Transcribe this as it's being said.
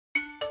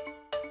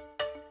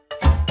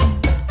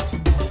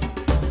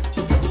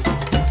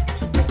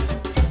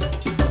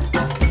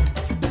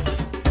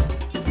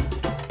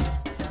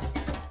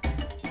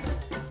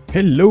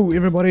Hello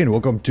everybody and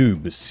welcome to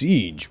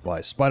Besiege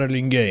by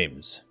Spiderling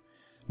Games.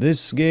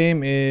 This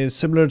game is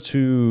similar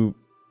to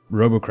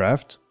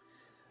Robocraft,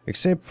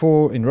 except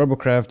for in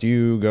Robocraft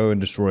you go and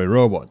destroy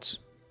robots.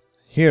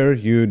 Here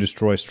you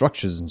destroy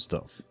structures and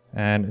stuff,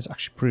 and it's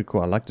actually pretty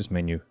cool. I like this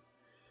menu.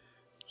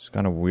 It's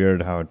kind of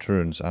weird how it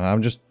turns, and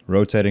I'm just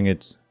rotating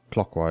it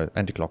clockwise,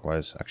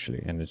 anti-clockwise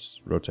actually, and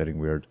it's rotating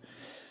weird.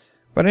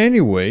 But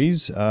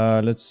anyways,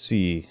 let's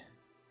see.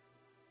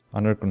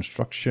 Under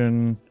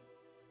construction,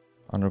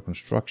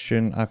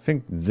 I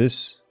think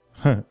this,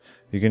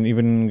 you can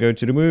even go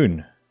to the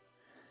moon.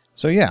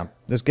 So yeah,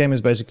 this game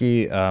is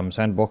basically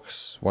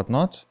sandbox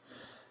whatnot,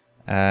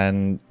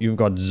 and you've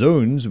got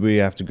zones where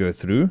you have to go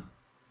through,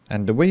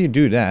 and the way you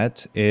do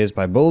that is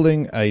by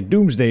building a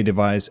doomsday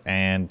device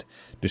and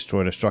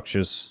destroy the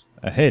structures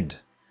ahead.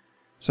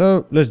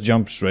 So let's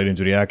jump straight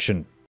into the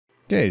action.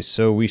 Okay,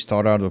 so we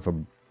start out with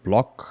a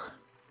block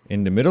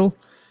in the middle,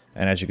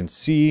 and as you can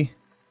see,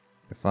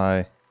 if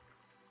I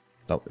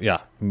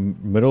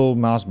middle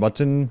mouse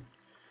button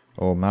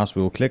or mouse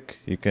wheel click,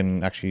 you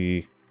can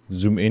actually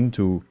zoom in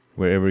to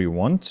wherever you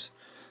want.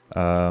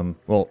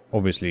 Well,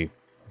 obviously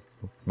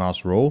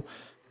mouse roll.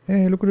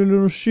 Hey, look at the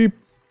little sheep.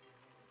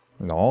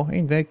 No,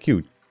 ain't that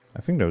cute?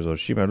 I think those are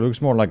sheep. It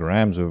looks more like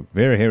rams, or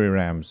very hairy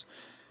rams.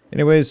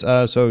 Anyways,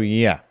 so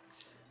yeah,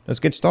 let's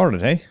get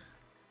started, hey?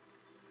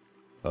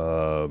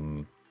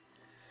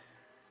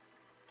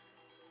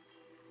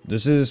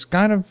 This is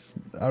kind of,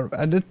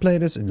 I did play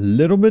this a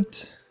little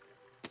bit,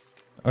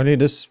 only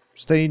this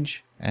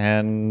stage,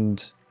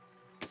 and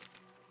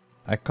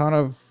I kind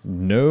of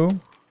know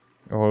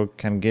or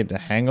can get the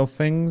hang of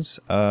things.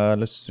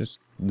 Let's just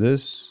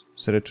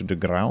set it to the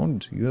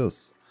ground.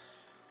 Yes.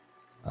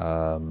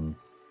 What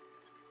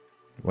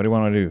do you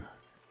want to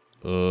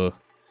do?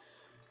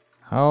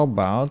 How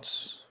about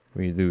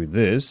we do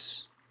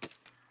this?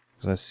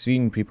 Because I've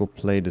seen people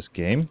play this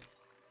game.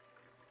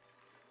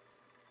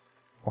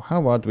 Or how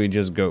about we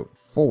just go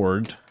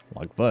forward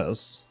like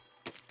this?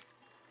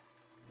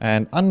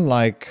 And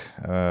unlike,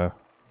 what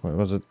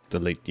was it?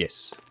 Delete,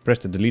 yes. Press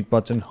the delete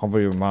button,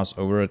 hover your mouse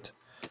over it.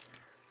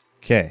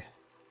 Okay.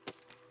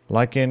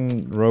 Like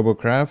in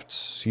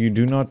Robocraft, you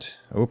do not,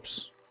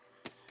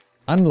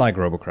 unlike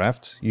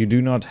Robocraft, you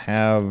do not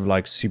have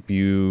like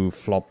CPU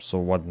flops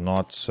or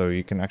whatnot, so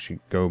you can actually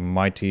go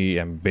mighty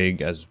and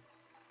big as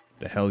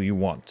the hell you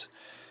want.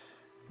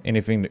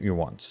 Anything that you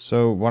want.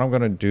 So what I'm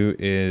gonna do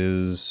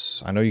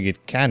is, I know you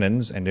get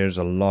cannons and there's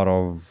a lot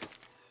of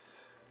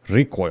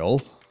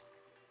recoil.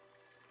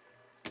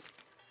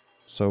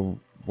 So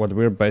what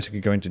we're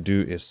basically going to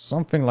do is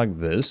something like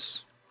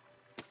this.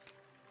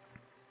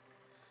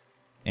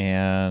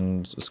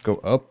 And let's go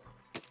up.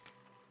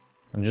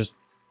 I'm just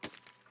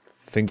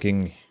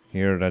thinking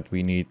here that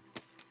we need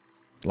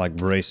like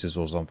braces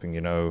or something,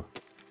 you know,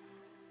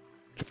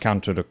 to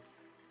counter the...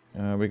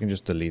 we can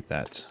just delete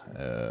that.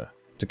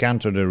 To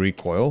counter the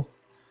recoil.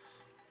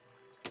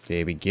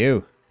 There we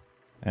go.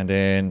 And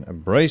then a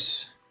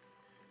brace.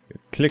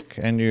 You click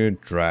and you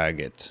drag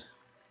it.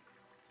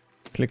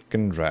 Click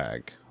and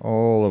drag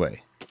all the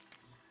way.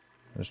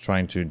 Just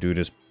trying to do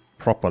this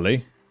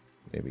properly.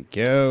 There we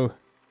go.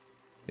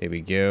 There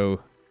we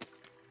go.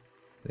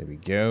 There we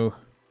go.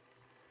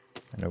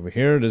 And over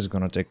here, this is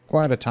gonna take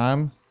quite a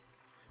time.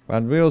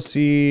 But we'll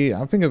see.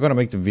 I think I'm gonna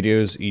make the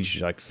videos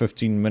each like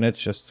 15 minutes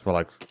just for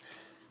like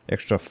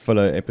extra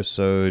filler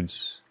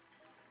episodes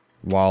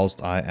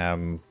whilst I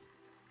am...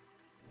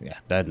 Yeah,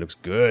 that looks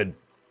good.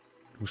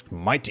 Looks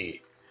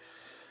mighty.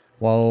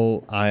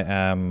 While I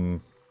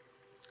am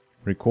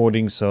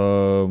recording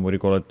some, what do you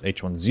call it,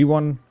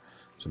 H1Z1.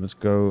 So let's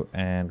go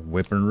and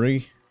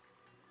weaponry.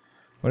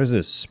 What is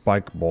this?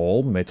 Spike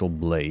ball, metal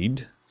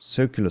blade,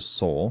 circular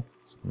saw,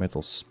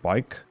 metal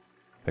spike,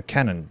 a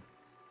cannon,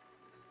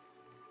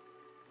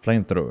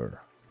 flamethrower,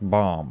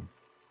 bomb,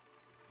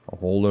 a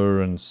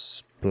holder and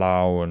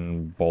plow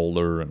and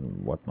boulder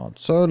and whatnot.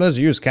 So let's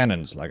use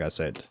cannons, like I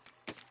said.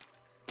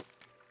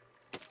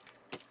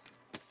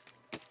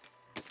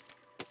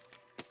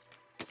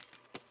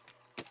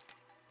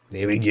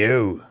 There we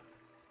go.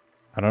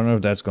 I don't know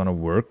if that's gonna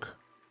work.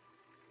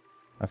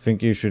 I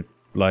think you should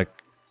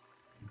like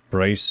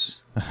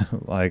brace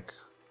like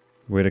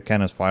where the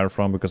cannons fire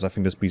from, because I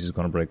think this piece is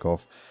gonna break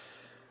off.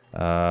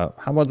 How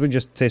about we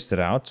just test it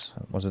out?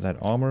 Was it that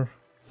armor?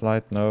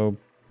 Flight? No.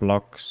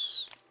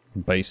 Blocks.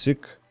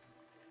 Basic.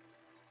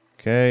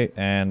 Okay,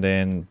 and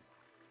then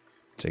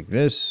take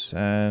this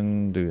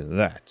and do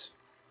that.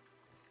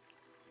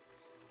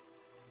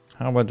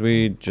 How about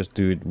we just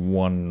do it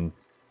one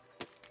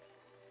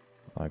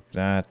like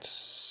that,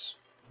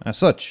 as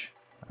such.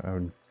 I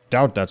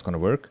doubt that's gonna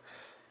work.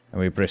 And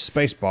we press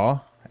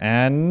spacebar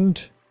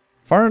and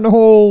fire in the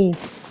hole.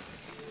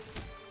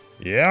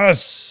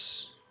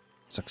 Yes,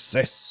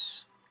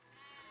 success.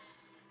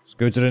 Let's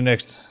go to the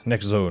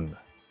next zone.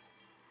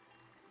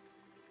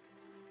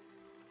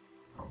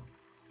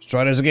 Let's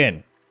try this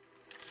again.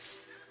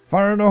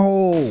 Fire in the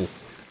hole.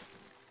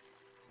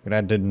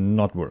 That did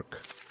not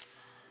work.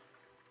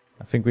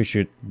 I think we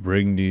should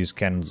bring these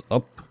cannons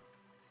up.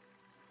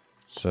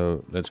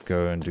 So let's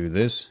go and do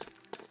this.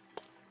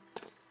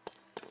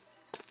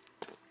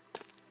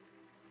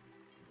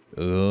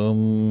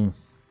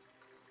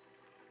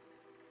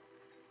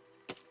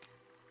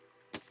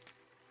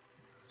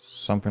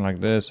 Something like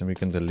this, and we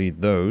can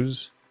delete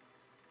those.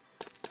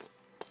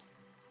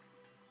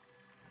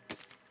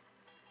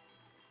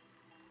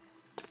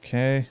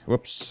 Okay,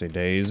 whoopsie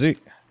daisy.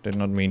 Did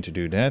not mean to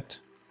do that.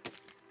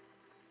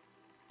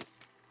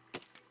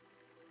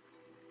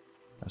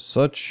 As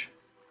such.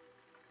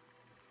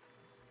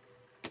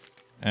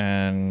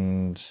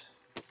 And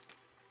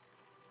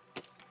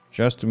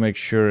just to make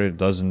sure it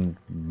doesn't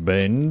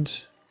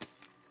bend,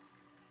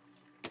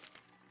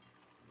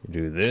 we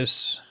do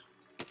this,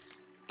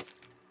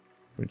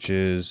 which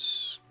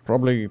is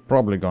probably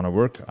gonna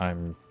work.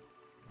 I'm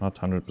not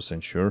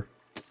 100% sure.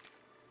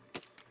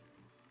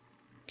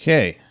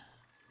 Okay,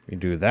 we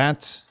do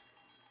that.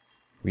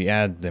 We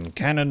add them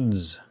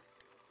cannons,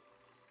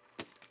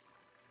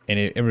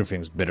 and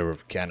everything's better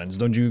with cannons.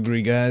 Don't you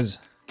agree, guys?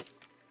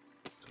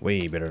 It's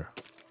way better.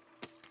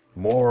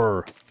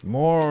 More.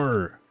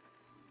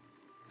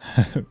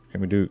 Can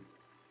we do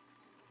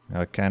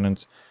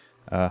cannons?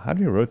 How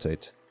do you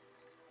rotate?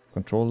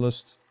 Control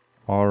list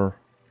or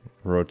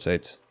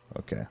rotate?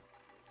 Okay.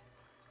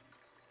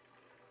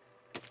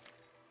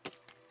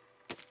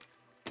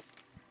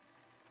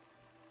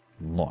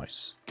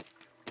 Nice.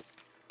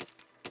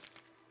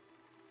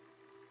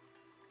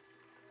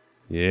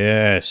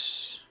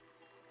 Yes.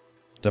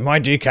 The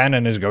mighty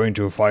cannon is going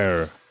to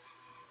fire.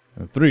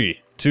 In 3,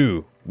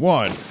 2,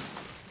 1.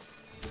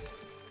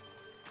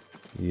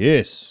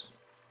 Yes.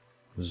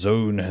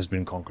 Zone has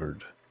been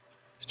conquered.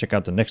 Let's check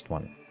out the next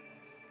one.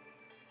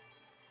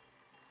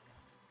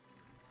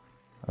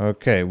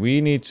 Okay,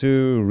 we need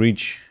to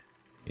reach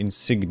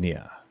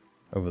insignia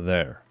over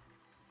there.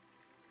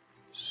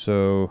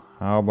 So,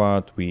 how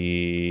about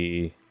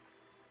we...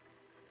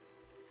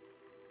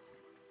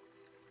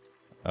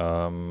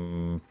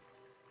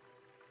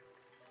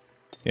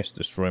 yes,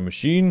 destroy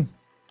machine.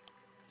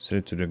 Set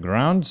it to the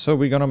ground. So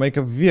we're gonna make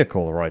a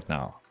vehicle right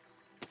now.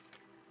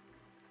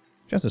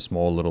 Just a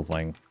small little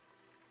thing.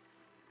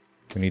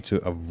 We need to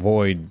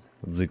avoid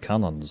the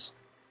cannons.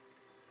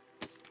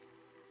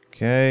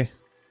 Okay.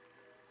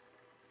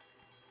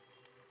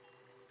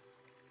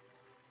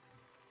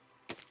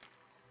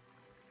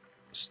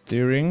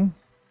 Steering.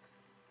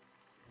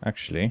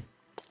 Actually,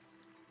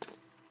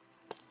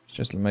 let's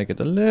just make it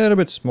a little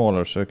bit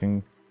smaller so I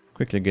can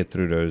quickly get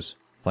through those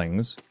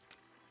things.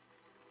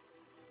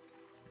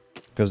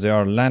 Because there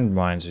are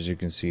landmines, as you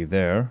can see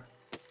there.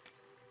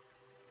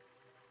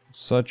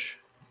 Such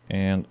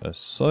and as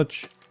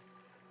such.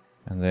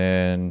 And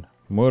then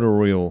motor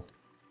wheel.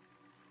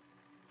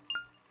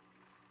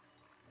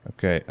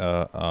 Okay,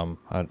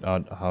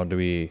 how do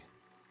we...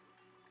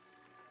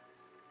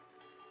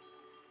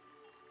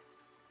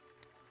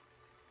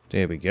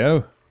 There we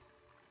go.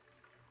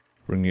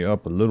 Bring you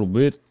up a little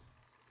bit.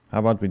 How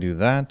about we do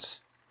that?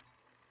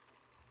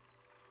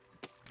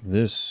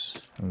 This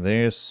and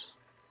this.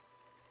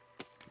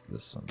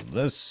 This and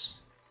this.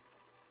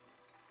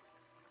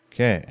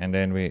 Okay, and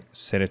then we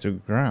set it to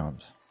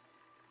ground.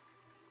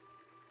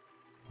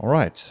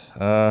 Alright,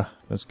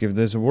 let's give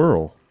this a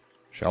whirl,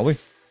 shall we?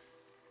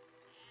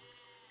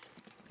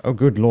 Oh,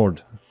 good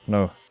lord.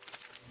 No,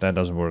 that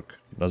doesn't work,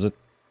 does it?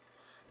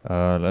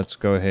 Let's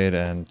go ahead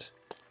and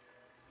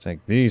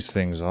take these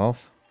things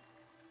off.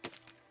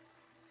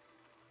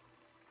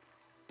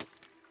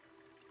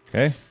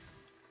 Okay.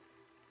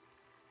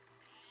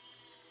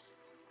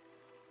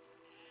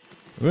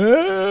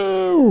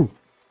 Whoa!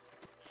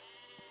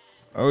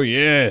 Oh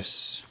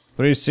yes!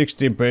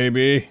 360,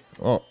 baby!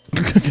 Oh.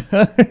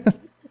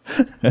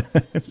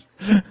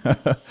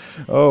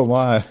 Oh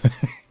my.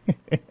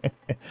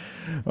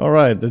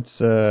 Alright,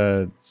 let's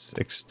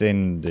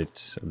extend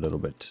it a little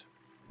bit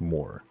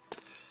more.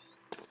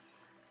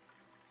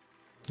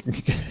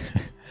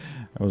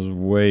 That was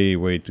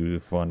way too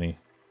funny.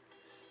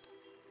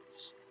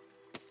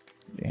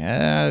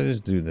 Yeah,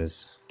 let's do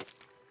this.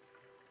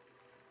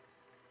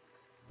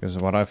 Because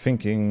what I'm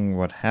thinking,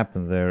 what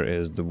happened there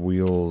is the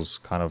wheels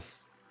kind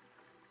of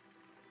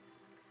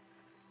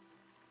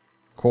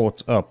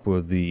caught up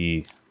with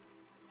the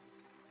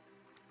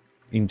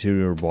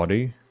interior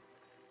body.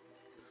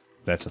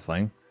 That's a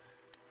thing.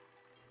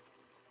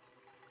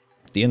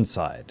 The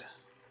inside.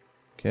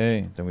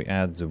 Okay, then we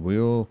add the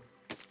wheel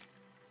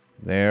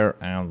there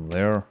and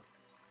there,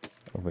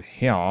 over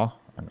here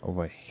and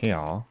over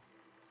here,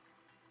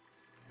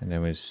 and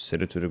then we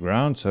set it to the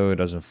ground so it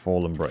doesn't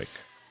fall and break.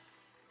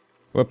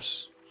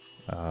 Whoops.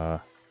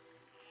 No,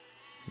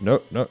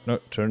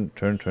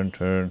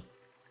 turn.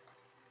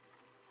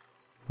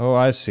 Oh,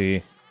 I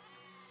see.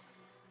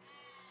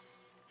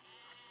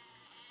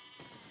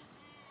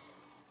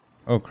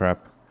 Oh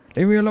crap.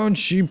 Leave me alone,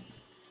 sheep.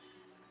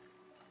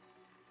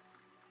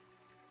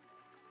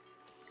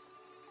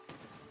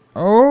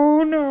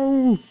 Oh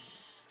no!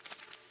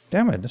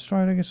 Damn it, let's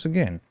try this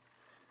again.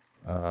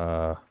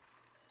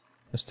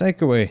 Let's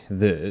take away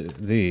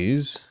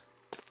these.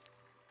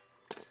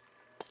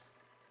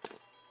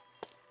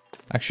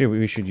 Actually,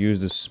 we should use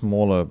the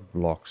smaller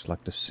blocks,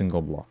 like the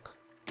single block.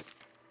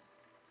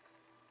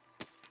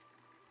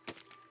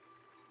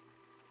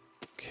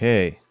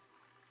 Okay.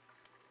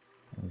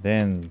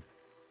 Then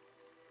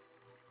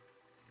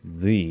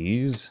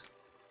these.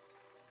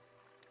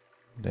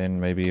 Then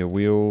maybe a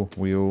wheel,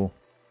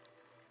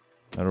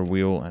 another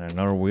wheel, and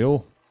another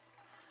wheel.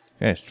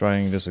 Okay, let's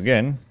trying this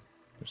again.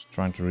 Just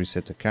trying to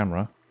reset the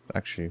camera.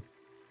 Actually,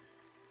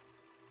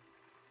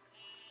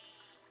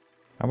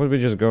 how about we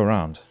just go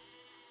around?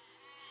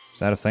 Is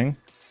that a thing?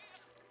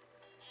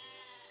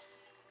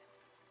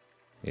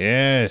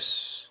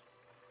 Yes.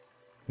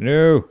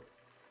 No.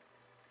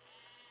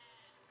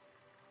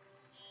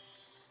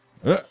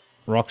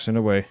 Rocks in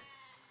the way.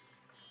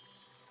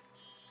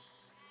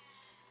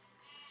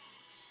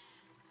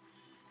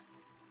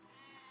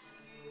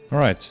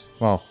 Alright,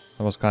 well,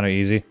 that was kind of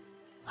easy.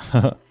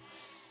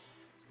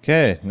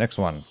 Okay, next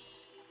one.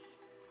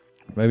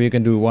 Maybe you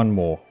can do one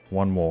more.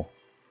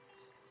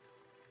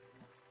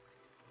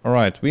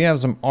 Alright, we have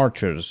some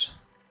archers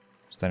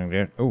standing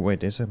there. Oh wait,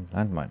 there's a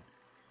landmine.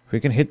 If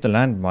we can hit the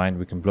landmine,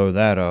 we can blow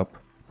that up.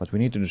 But we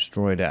need to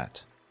destroy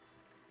that.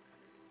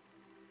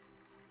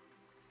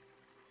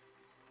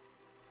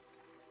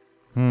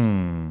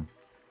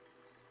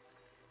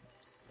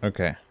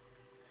 Okay.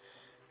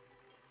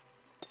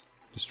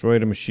 Destroy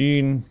the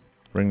machine.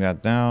 Bring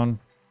that down.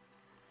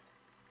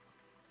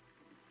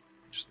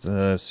 Just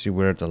see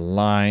where the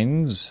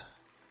lines.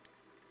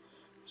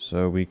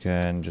 So we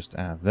can just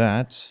add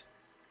that.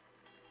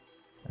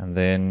 And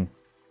then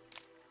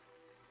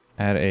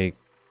add a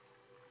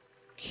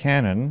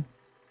cannon.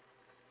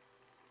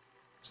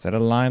 Is that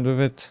aligned with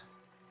it?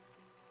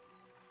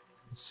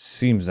 It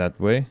seems that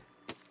way.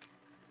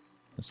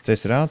 Let's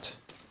test it out.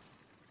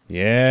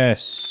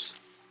 Yes.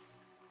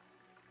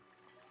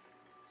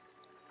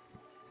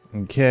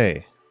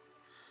 Okay.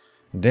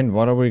 Then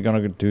what are we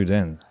gonna do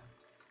then?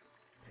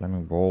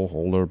 Flaming ball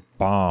holder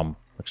bomb.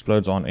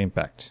 Explodes on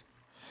impact.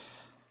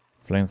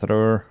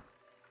 Flamethrower.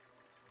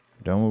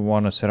 Don't we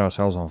want to set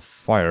ourselves on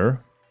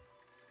fire?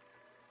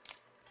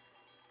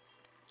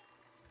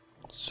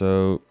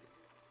 So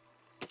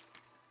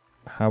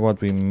how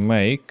about we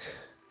make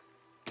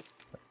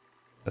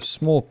a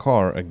small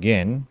car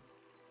again?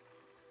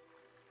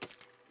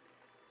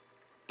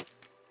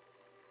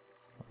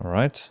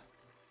 Alright.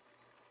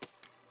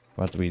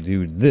 But we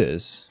do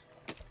this.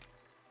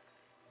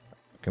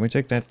 Can we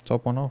take that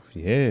top one off?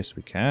 Yes,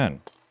 we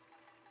can.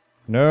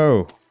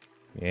 No.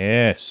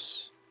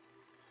 Yes.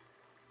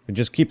 We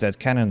just keep that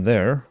cannon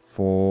there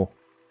for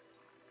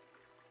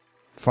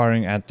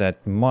firing at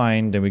that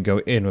mine. Then we go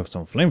in with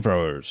some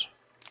flamethrowers.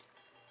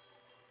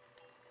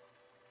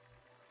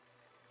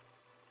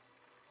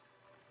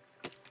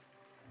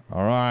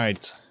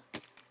 Alright.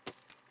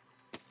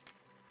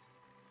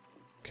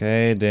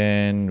 Okay,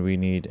 then we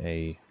need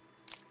a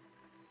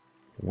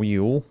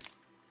wheel.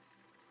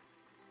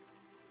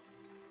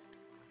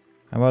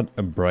 How about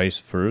a brace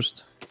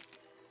first?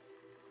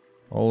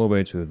 All the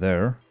way to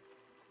there.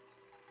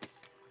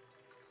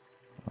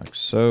 Like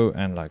so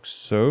and like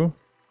so.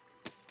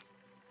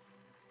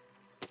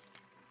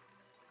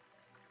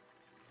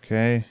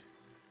 Okay.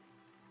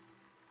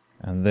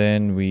 And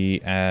then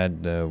we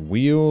add the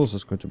wheels.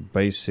 Let's go to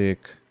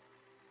basic.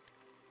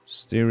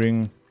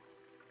 Steering.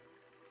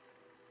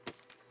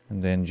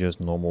 And then just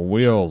normal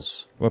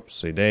wheels.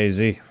 Whoopsie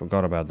daisy.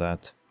 Forgot about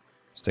that.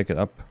 Stick it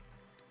up.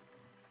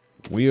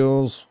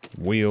 Wheels.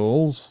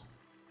 Wheels.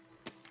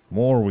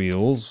 More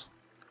wheels.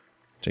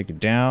 Take it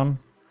down.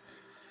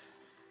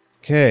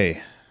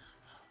 Okay.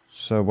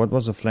 So what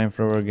was the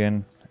flamethrower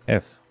again?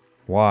 F.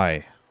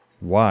 Y.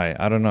 Y.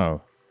 I don't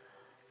know.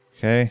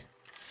 Okay.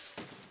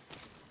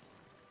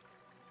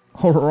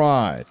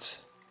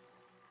 Alright.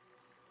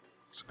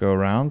 Let's go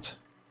around.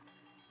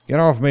 Get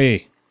off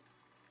me!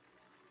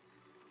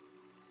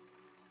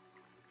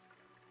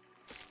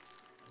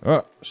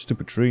 Oh,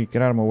 stupid tree.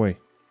 Get out of my way.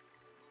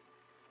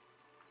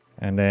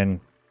 And then...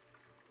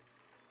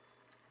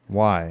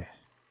 Y.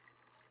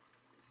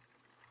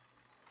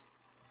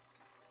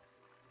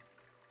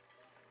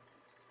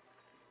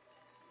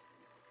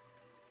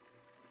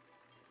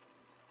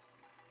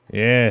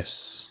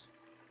 Yes.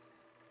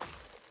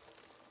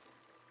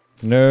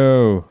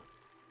 No.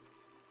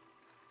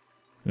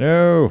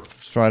 No.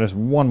 Let's try this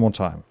one more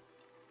time.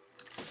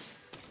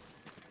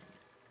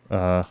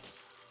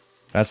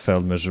 That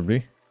failed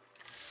miserably.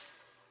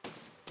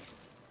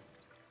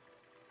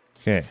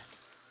 Okay.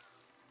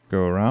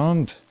 Go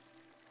around.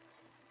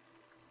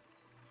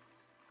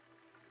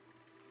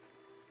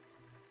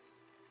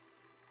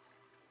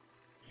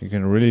 You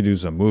can really do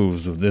some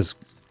moves with this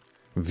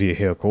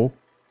vehicle.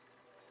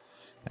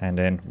 And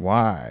then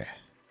Y.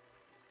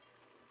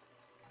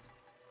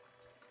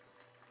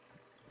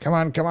 Come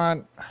on, come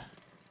on.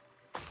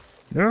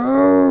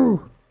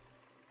 No!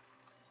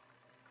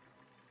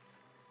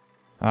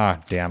 Ah,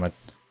 damn it.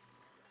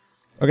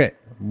 Okay,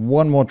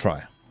 one more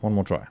try. One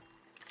more try.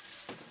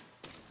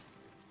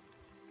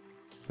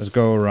 Let's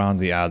go around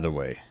the other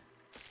way.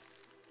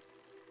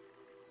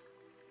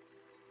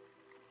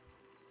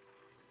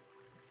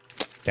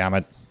 Damn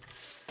it.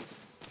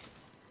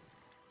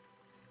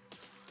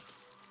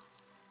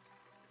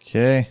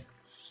 Okay,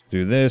 let's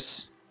do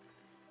this.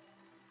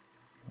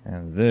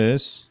 And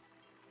this.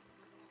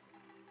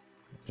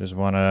 Just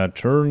wanna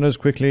turn this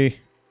quickly.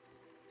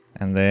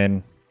 And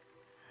then...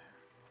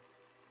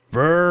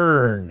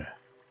 burn!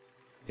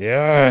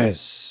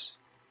 Yes!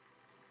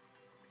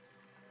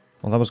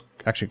 Well, that was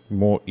actually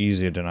more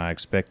easier than I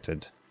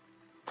expected.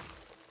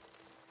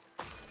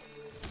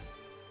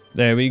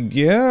 There we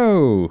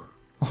go!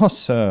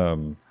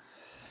 Awesome!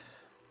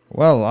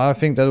 Well, I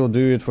think that will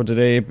do it for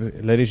today,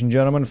 ladies and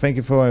gentlemen. Thank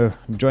you for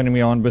joining me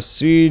on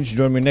Besiege.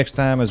 Join me next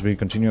time as we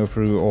continue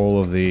through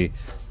all of the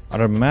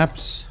other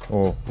maps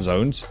or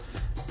zones.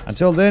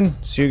 Until then,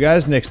 see you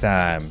guys next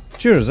time.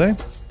 Cheers, eh?